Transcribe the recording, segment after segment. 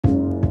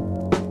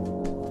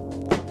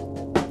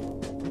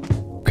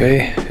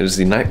Okay, it is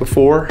the night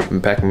before.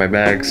 I'm packing my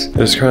bags.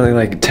 It is currently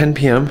like 10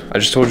 p.m. I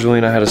just told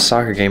Julian I had a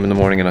soccer game in the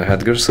morning and I had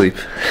to go to sleep.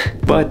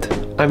 But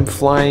I'm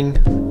flying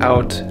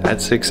out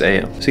at 6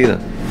 a.m. See you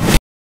then.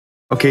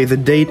 Okay, the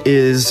date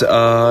is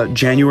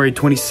January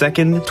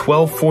 22nd,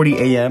 12:40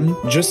 a.m.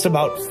 Just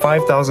about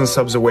 5,000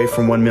 subs away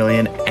from 1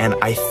 million, and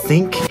I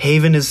think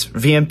Haven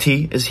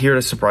VMT is here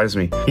to surprise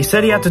me. He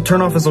said he had to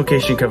turn off his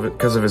location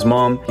because of his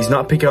mom. He's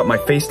not picking up my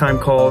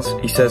FaceTime calls.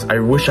 He says, I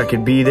wish I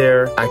could be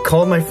there. I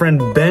called my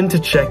friend Ben to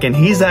check and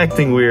he's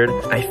acting weird.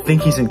 I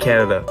think he's in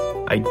Canada.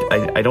 I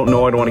don't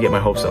know, I don't want to get my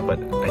hopes up, but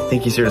I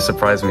think he's here to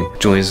surprise me.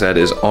 Julian's dad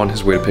is on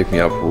his way to pick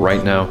me up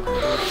right now.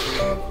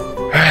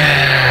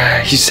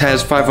 He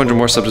has 500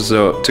 more subs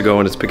to go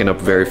and it's picking up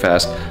very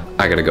fast.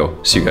 I gotta go.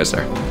 See you guys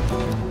there.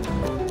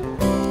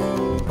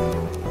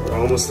 We're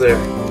almost there.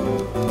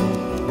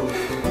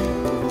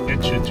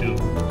 Get you to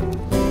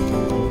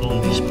all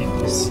these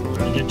people.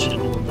 I'll get you to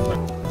go in the back.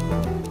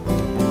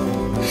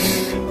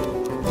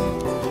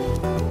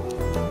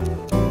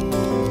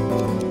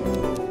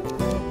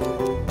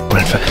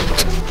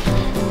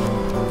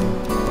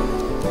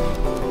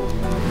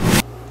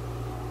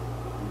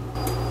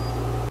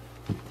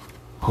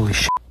 Holy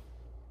shit.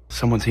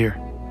 Someone's here.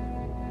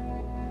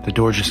 The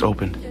door just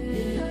opened.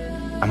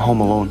 I'm home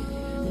alone.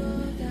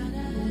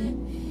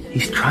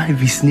 He's trying to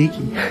be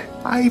sneaky.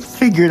 I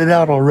figured it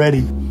out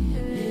already.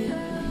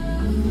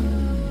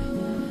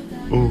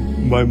 Oh,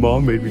 my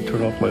mom made me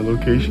turn off my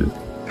location.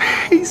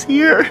 He's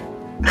here.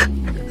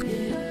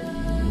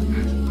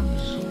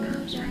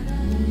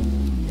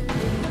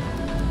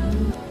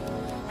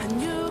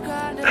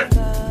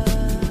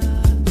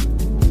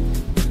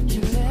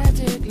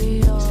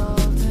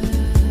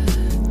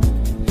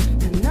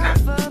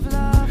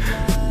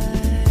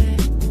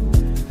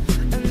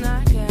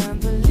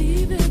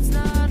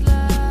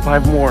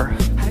 Five more.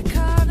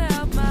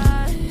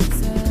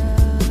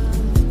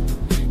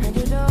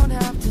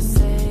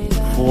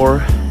 4,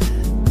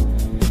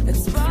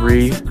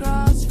 3,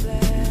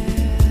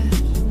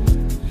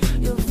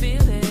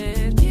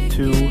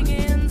 2,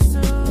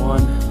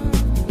 1.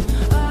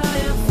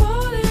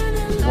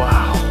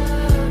 Wow.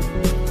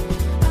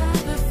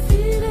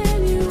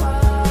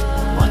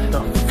 What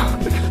the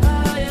fuck?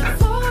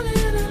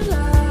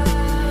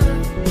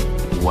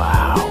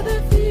 Wow.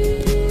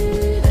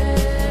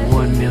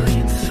 1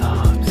 million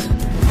subs.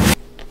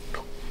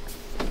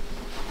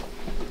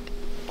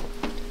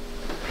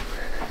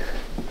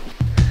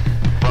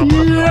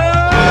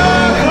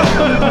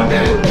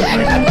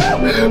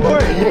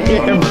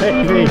 Yeah,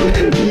 baby.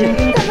 Yes.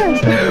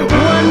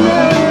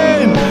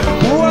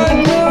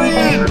 1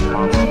 million.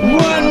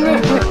 1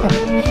 million.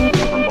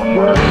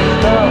 1 million.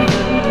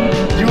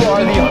 You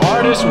are the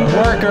hardest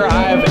worker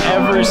I've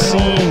ever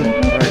seen.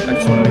 Alright, I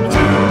just want to make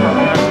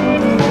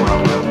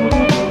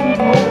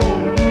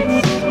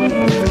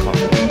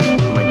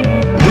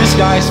This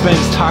guy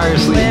spends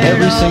tirelessly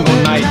every single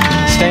night,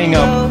 staying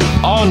up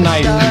all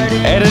night,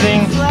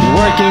 editing,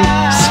 working,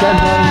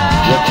 scheduling,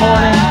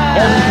 recording,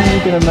 everything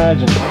you can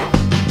imagine.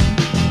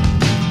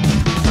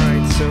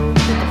 Alright, so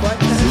get the flight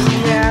test.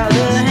 See how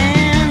the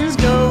hands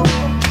go,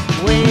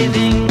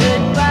 waving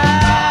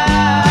goodbye.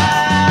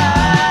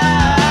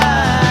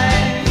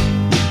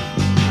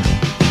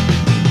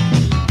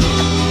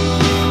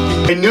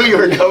 I knew you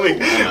were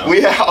coming.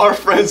 Our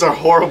friends are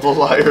horrible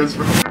liars,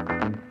 bro.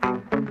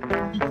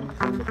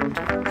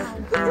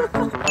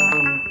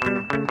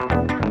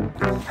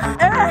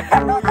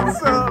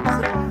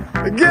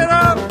 Get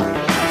up!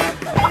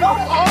 Oh no!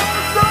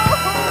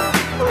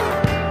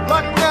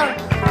 Lock me down!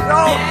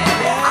 No!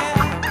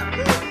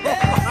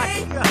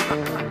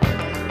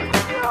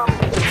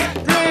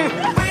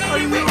 Are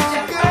you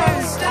okay?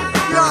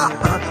 Yeah!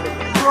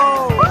 Bro!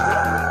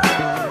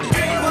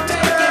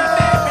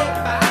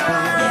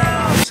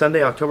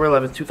 Sunday, October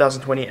 11th,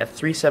 2020 at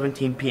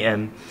 3:17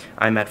 p.m.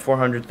 I'm at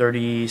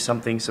 430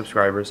 something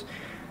subscribers.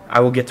 I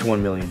will get to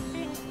 1 million.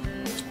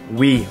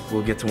 We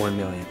will get to 1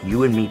 million.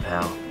 You and me,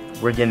 pal.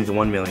 We're getting to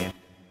 1 million.